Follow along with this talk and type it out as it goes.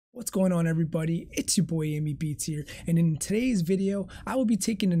What's going on, everybody? It's your boy ammyBeats here, and in today's video I will be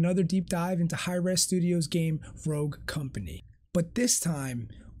taking another deep dive into Hi-Rez Studios game Rogue Company. But this time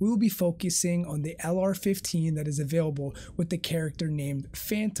we will be focusing on the LR15 that is available with the character named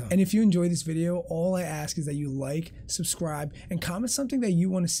Phantom. And if you enjoy this video, all I ask is that you like, subscribe, and comment something that you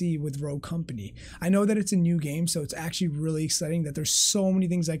want to see with Rogue Company. I know that it's a new game, so it's actually really exciting that there's so many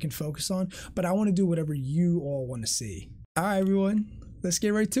things I can focus on, but I want to do whatever you all want to see. Alright everyone, let's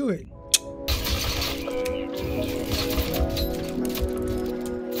get right to it.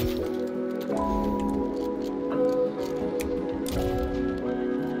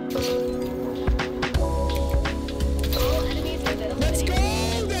 Let's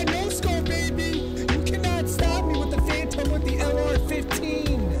go! That no scope, baby! You cannot stop me with the Phantom with the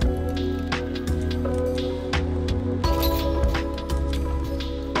LR15!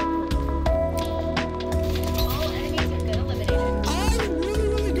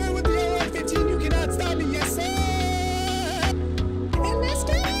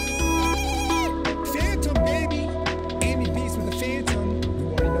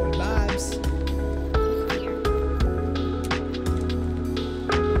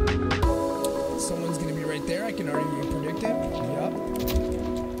 I can already predict it. Yup.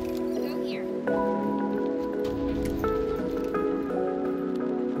 Go here.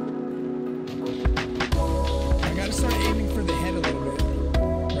 I gotta start aiming for the head a little bit.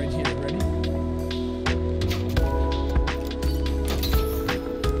 Right here. Ready?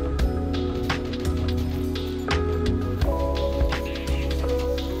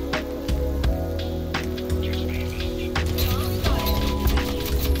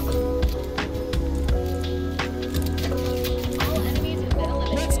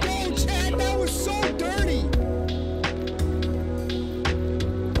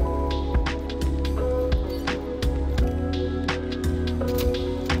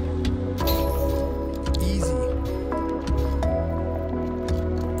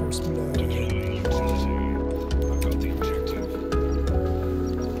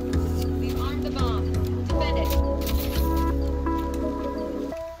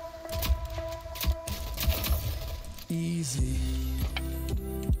 Easy.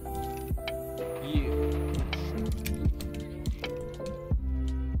 Yeah.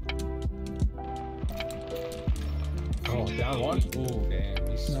 Oh, down one. Oh, damn.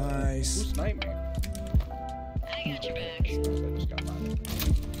 He's Nice. Who's sniping me? I got your back. I just got mine.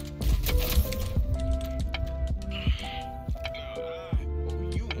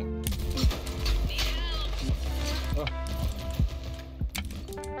 Oh.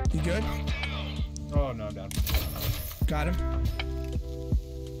 You good? Oh, no, I'm down. Got him.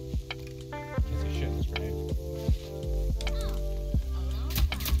 Can't see shit in this grenade.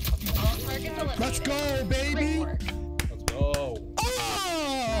 All targets eliminated. Let's go, baby! Great work. Let's go. Oh!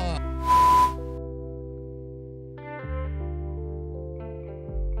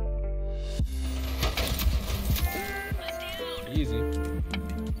 Easy.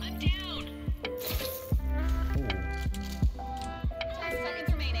 I'm down. Ooh. 10 seconds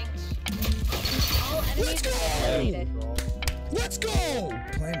remaining. All Let's enemies go! eliminated. Let's go!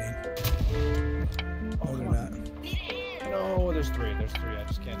 Planning. Oh, they're not. No, there's three. There's three. I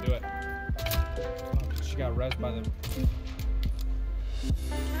just can't do it. Oh, she got rezzed by them.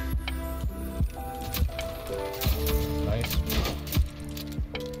 Nice.